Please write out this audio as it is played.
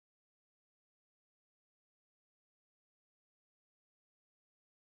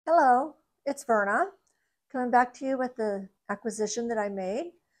Hello, it's Verna, coming back to you with the acquisition that I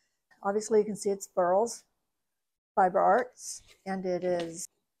made. Obviously you can see it's Furls Fiber Arts, and it is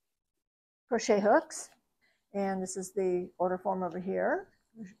crochet hooks. And this is the order form over here,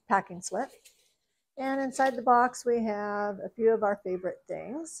 packing slip. And inside the box we have a few of our favorite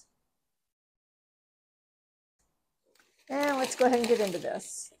things. And let's go ahead and get into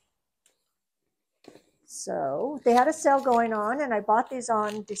this. So they had a sale going on, and I bought these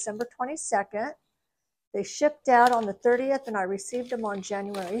on December 22nd. They shipped out on the 30th, and I received them on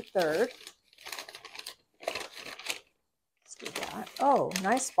January 3rd. Let's do that. Oh,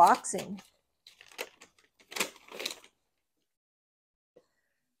 nice boxing.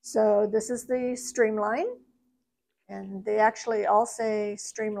 So this is the Streamline, and they actually all say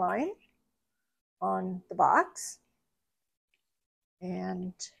Streamline on the box.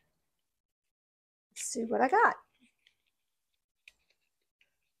 And let's see what I got.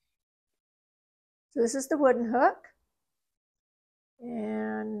 So this is the wooden hook,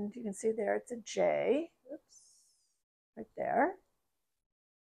 and you can see there it's a J, oops, right there,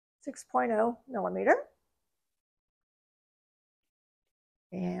 6.0 millimeter.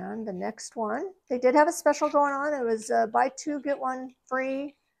 And the next one, they did have a special going on. It was buy two, get one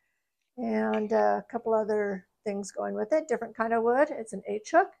free, and a couple other things going with it, different kind of wood. It's an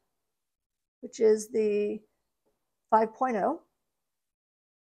H hook, which is the 5.0.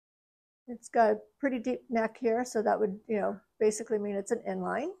 It's got a pretty deep neck here, so that would, basically mean it's an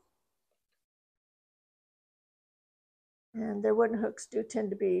inline. And their wooden hooks do tend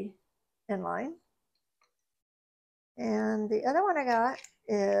to be inline. And the other one I got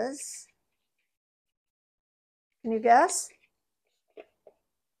is, can you guess?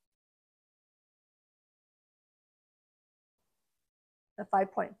 A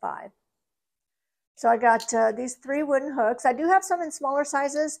 5.5. So I got these three wooden hooks. I do have some in smaller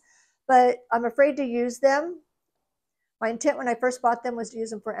sizes, but I'm afraid to use them. My intent when I first bought them was to use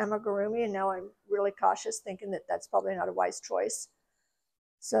them for amigurumi, and now I'm really cautious, thinking that that's probably not a wise choice.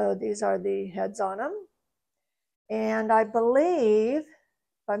 So these are the heads on them. And I believe,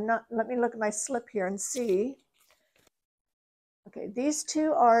 if I'm not, let me look at my slip here and see. Okay, these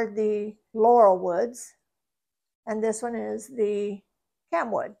two are the laurel woods, and this one is the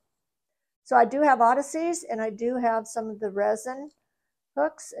camwood. So I do have Odysseys, and I do have some of the resin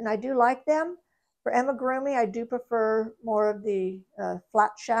hooks, and I do like them. For amigurumi, I do prefer more of the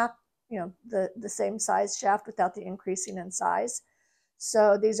flat shaft, the same size shaft without the increasing in size.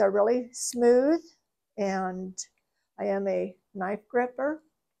 So these are really smooth, and I am a knife gripper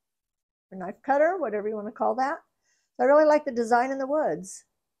or knife cutter, whatever you want to call that. So I really like the design in the woods.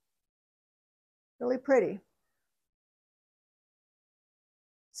 Really pretty.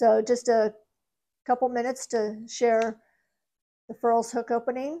 So just a couple minutes to share the Furls hook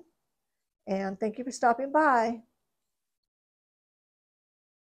opening, and thank you for stopping by.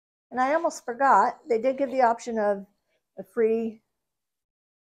 And I almost forgot, they did give the option of a free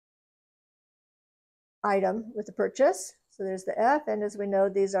item with the purchase. So there's the F, and as we know,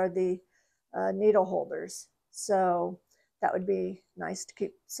 these are the needle holders. So that would be nice to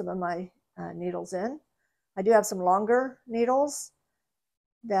keep some of my needles in. I do have some longer needles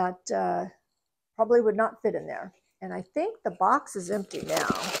that probably would not fit in there. And I think the box is empty now.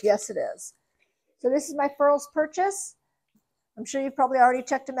 Yes, it is. So this is my Furls purchase. I'm sure you've probably already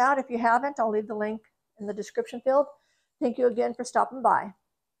checked them out. If you haven't, I'll leave the link in the description field. Thank you again for stopping by.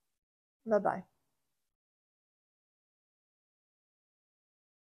 Bye-bye.